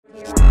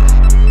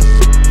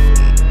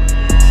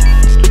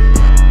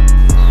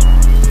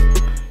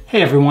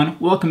Hey everyone,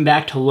 welcome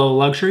back to Low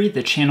Luxury,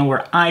 the channel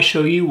where I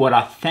show you what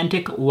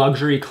authentic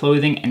luxury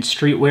clothing and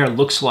streetwear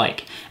looks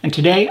like. And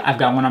today I've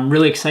got one I'm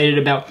really excited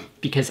about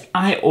because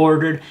I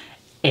ordered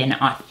an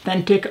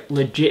authentic,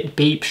 legit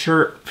BAPE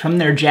shirt from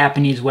their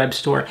Japanese web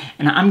store,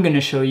 and I'm going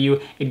to show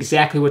you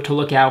exactly what to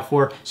look out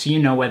for so you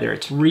know whether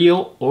it's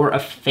real or a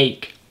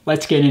fake.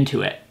 Let's get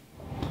into it.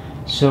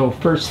 So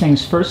first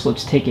things first,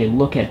 let's take a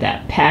look at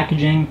that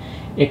packaging.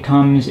 It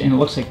comes in, it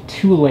looks like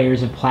 2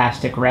 layers of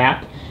plastic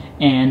wrap.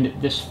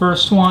 And this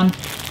first one,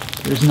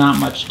 there's not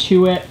much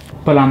to it,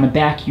 but on the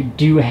back you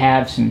do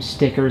have some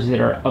stickers that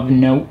are of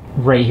note.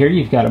 Right here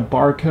you've got a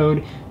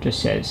barcode, just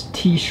says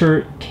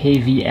t-shirt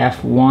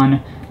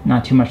KVF1,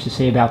 not too much to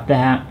say about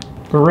that.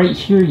 But right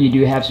here you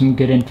do have some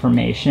good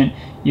information.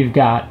 You've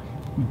got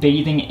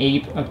Bathing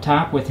Ape up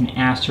top with an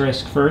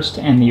asterisk first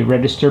and the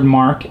registered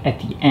mark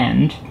at the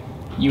end.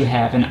 You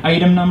have an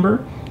item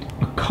number,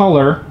 a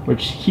color,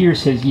 which here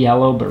says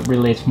yellow, but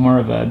really it's more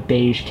of a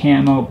beige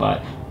camo,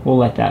 but we'll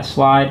let that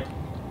slide,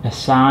 a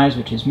size,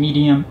 which is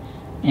medium,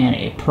 and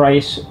a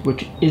price,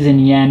 which is in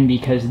yen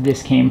because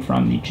this came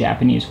from the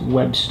Japanese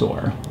web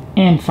store.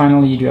 And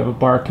finally, you do have a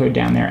barcode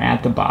down there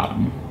at the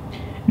bottom.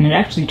 And it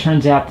actually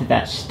turns out that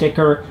that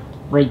sticker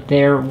right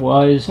there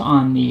was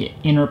on the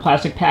inner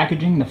plastic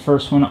packaging. The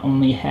first one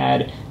only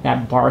had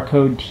that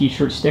barcode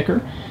t-shirt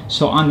sticker.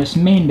 So on this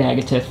main bag,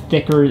 it's a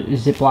thicker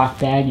Ziploc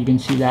bag. You can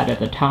see that at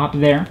the top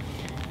there.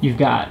 You've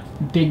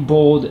got big,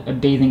 bold, a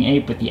Bathing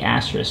Ape with the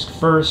asterisk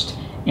first,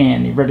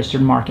 and the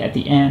registered mark at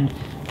the end.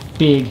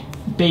 Big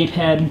BAPE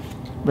head,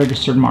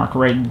 registered mark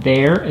right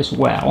there as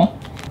well.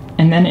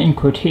 And then in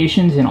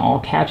quotations in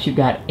all caps, you've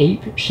got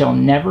ape shall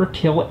never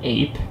kill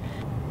ape.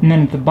 And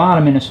then at the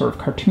bottom in a sort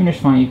of cartoonish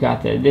font, you've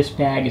got this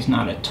bag is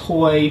not a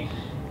toy,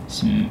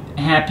 some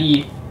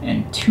happy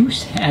and 2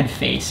 sad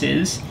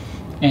faces,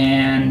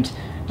 and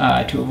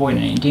to avoid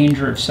any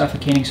danger of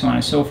suffocating, so on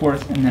and so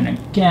forth. And then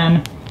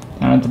again,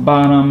 down at the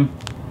bottom,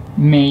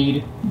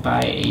 made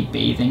by a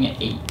Bathing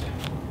Ape.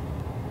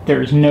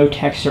 There's no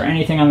text or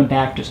anything on the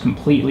back, just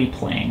completely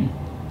plain.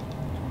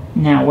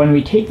 Now, when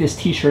we take this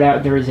t-shirt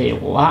out, there is a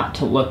lot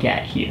to look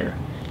at here.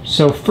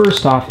 So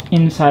first off,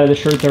 inside of the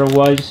shirt there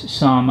was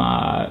some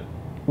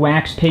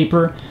wax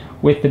paper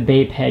with the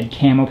BAPE head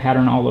camo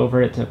pattern all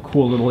over it. It's a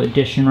cool little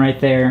addition right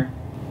there.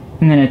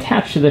 And then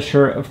attached to the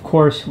shirt, of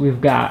course, we've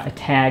got a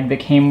tag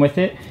that came with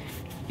it.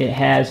 It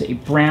has a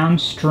brown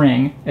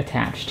string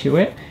attached to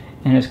it,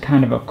 and it's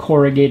kind of a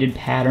corrugated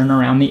pattern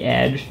around the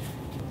edge.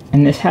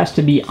 And this has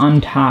to be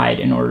untied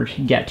in order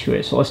to get to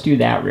it, so let's do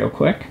that real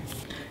quick.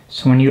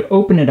 So when you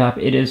open it up,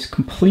 it is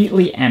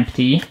completely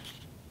empty,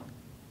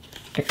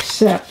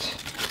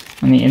 except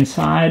on the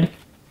inside,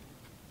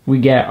 we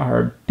get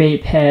our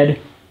BAPE head,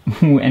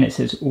 and it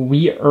says,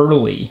 "We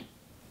early."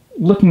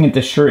 Looking at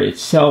the shirt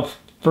itself,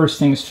 first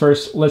things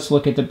first, let's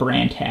look at the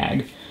brand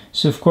tag.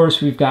 So of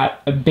course we've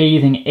got a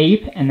Bathing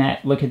Ape, and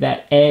that, look at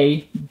that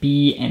A,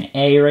 B, and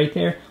A right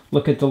there.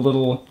 Look at the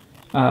little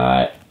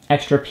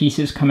extra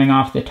pieces coming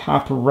off the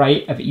top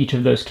right of each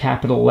of those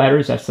capital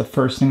letters. That's the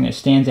first thing that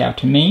stands out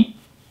to me.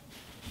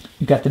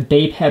 You've got the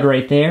BAPE head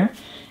right there,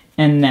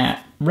 and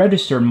that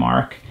registered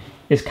mark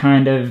is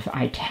kind of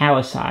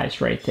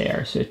italicized right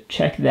there, so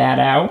check that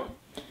out.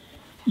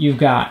 You've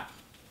got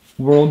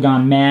World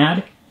Gone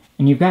Mad,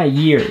 and you've got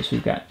years.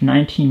 We've got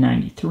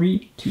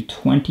 1993 to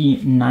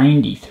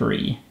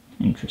 2093.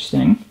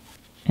 Interesting.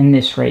 And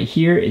this right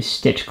here is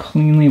stitched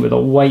cleanly with a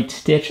white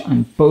stitch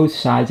on both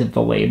sides of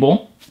the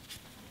label.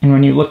 And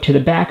when you look to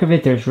the back of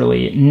it, there's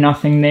really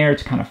nothing there.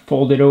 It's kind of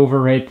folded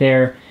over right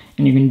there,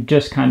 and you can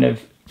just kind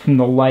of, from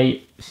the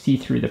light, see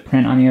through the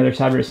print on the other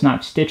side, but it's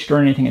not stitched or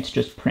anything, it's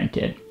just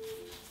printed.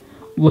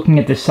 Looking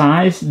at the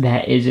size,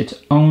 that is its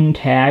own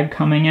tag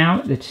coming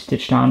out that's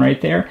stitched on right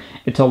there.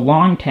 It's a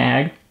long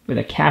tag with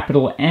a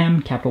capital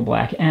M, capital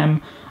black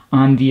M,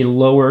 on the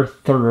lower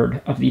third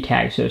of the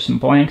tag. So there's some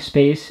blank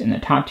space in the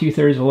top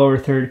 2/3, the lower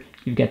third,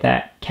 you've got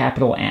that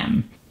capital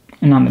M.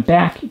 And on the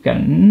back, you've got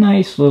a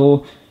nice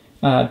little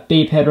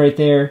BAPE head right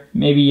there.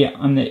 Maybe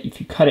on the, if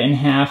you cut it in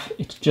half,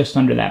 it's just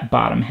under that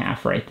bottom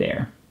half right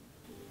there.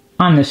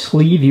 On the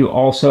sleeve, you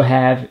also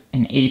have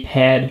an ape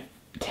head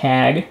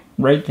tag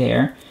right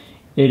there.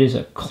 It is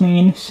a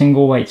clean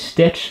single white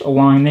stitch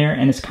along there,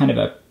 and it's kind of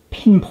a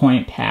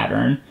pinpoint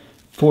pattern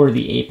for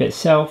the ape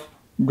itself.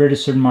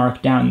 Registered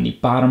mark down in the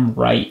bottom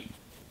right.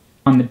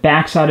 On the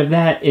back side of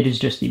that, it is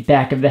just the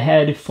back of the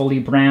head, fully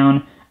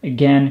brown.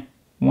 Again,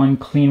 one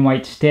clean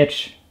white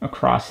stitch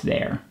across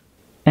there.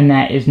 And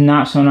that is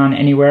not sewn on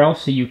anywhere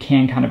else, so you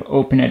can kind of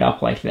open it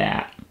up like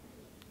that.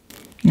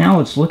 Now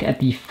let's look at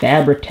the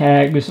fabric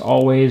tags,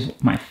 always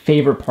my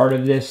favorite part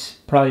of this,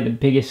 probably the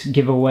biggest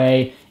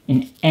giveaway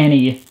in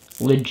any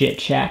legit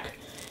check.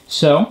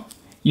 So,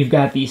 you've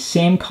got the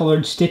same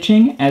colored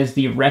stitching as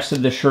the rest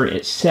of the shirt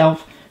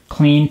itself,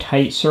 clean,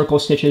 tight circle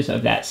stitches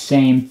of that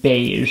same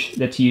beige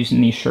that's used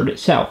in the shirt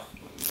itself.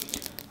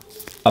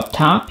 Up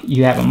top,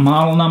 you have a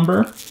model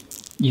number,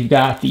 you've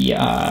got the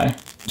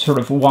sort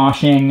of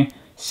washing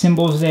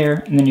symbols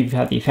there, and then you've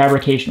got the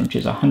fabrication, which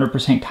is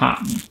 100%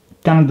 cotton.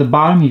 Down at the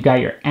bottom, you've got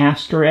your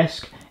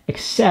asterisk,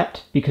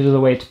 except because of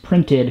the way it's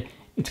printed,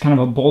 it's kind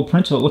of a bold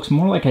print, so it looks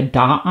more like a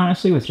dot,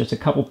 honestly, with just a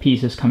couple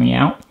pieces coming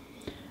out.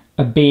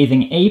 A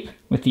Bathing Ape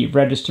with the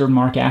registered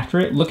mark after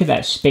it. Look at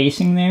that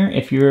spacing there.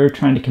 If you're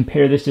trying to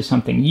compare this to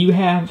something you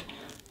have,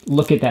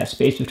 look at that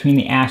space between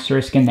the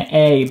asterisk and the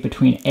A,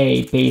 between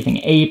A, Bathing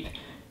Ape,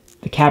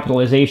 the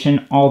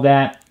capitalization, all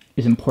that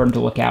is important to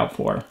look out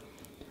for.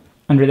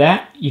 Under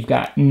that, you've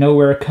got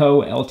Nowhere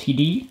Co.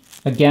 Ltd.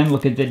 Again,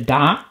 look at the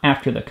dot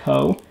after the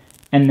co,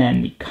 and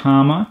then the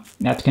comma.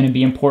 That's going to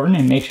be important,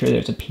 and make sure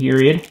there's a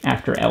period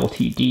after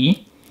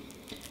Ltd.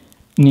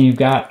 And then you've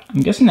got,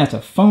 I'm guessing that's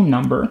a phone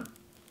number,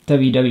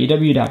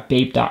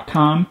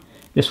 www.bape.com.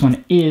 This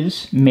one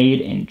is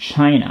made in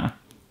China.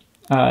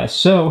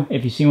 So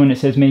if you see one that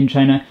says made in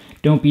China,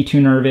 don't be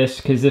too nervous,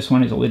 because this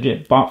one is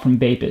legit bought from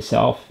BAPE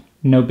itself.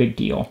 No big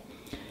deal.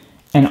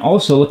 And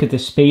also look at the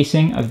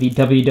spacing of the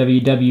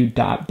www.bape.com.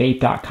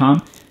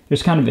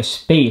 There's kind of a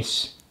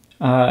space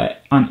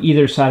on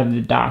either side of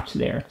the dots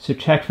there, so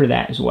check for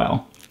that as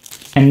well.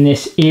 And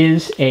this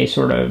is a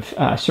sort of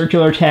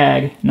circular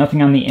tag,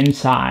 nothing on the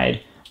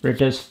inside, but it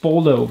does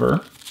fold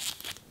over.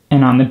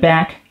 And on the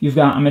back, you've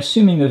got, I'm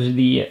assuming those are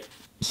the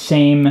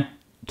same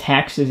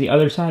text as the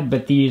other side,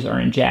 but these are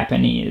in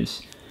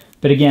Japanese.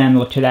 But again,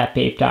 look to that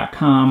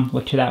bape.com,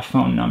 look to that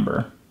phone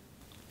number.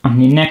 On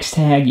the next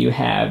tag, you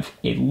have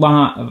a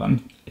lot of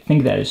them. I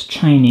think that is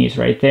Chinese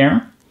right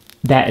there.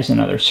 That is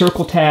another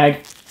circle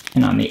tag.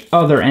 And on the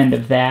other end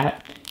of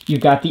that, you've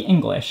got the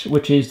English,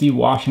 which is the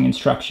washing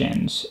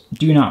instructions.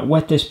 Do not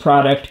wet this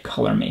product,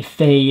 color may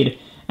fade.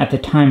 At the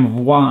time of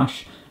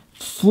wash,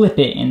 flip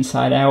it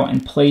inside out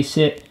and place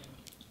it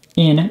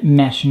in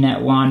mesh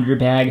net laundry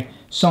bag,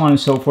 so on and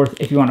so forth.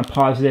 If you want to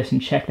pause this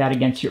and check that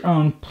against your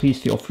own,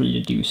 please feel free to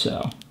do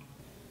so.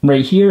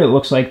 Right here, it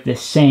looks like the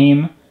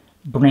same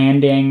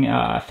branding,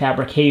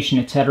 fabrication,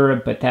 etc.,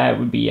 but that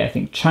would be, I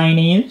think,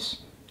 Chinese,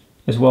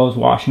 as well as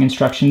washing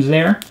instructions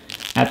there.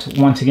 That's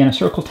once again a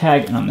circle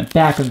tag, and on the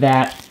back of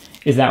that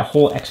is that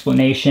whole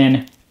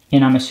explanation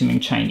in, I'm assuming,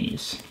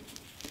 Chinese.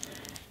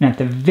 And at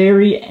the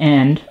very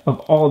end of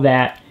all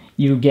that,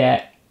 you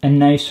get a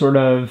nice sort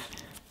of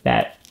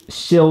that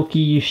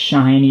silky,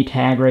 shiny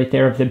tag right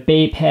there of the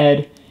BAPE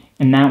head,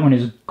 and that one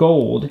is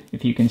gold,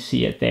 if you can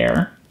see it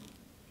there.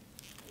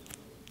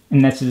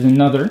 And this is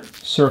another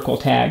circle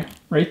tag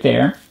right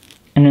there.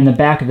 And in the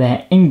back of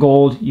that, in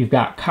gold, you've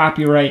got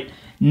copyright,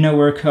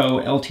 Nowhere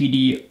Co.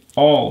 Ltd.,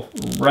 all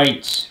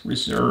rights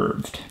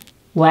reserved.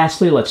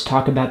 Lastly, let's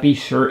talk about the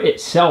shirt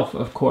itself,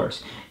 of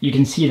course. You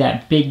can see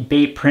that big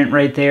BAPE print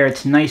right there.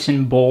 It's nice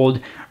and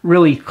bold,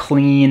 really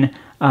clean.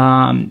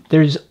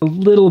 There's a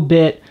little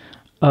bit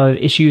of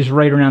issues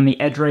right around the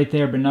edge right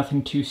there, but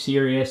nothing too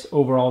serious.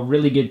 Overall,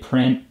 really good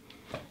print.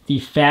 The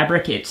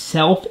fabric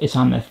itself is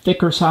on the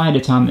thicker side,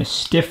 it's on the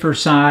stiffer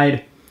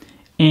side,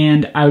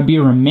 and I would be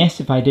remiss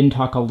if I didn't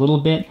talk a little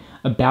bit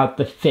about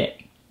the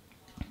fit.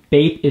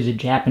 BAPE is a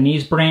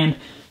Japanese brand,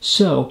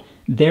 so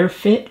their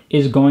fit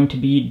is going to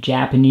be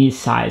Japanese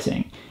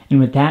sizing. And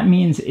what that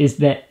means is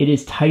that it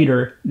is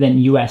tighter than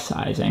US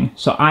sizing.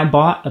 So I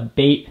bought a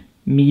BAPE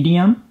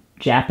medium,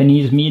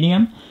 Japanese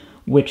medium,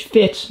 which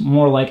fits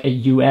more like a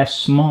US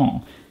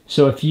small.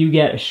 So if you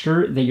get a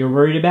shirt that you're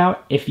worried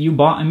about, if you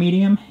bought a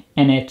medium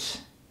and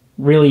it's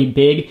really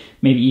big,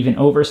 maybe even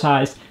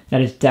oversized,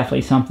 that is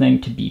definitely something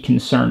to be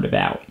concerned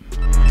about.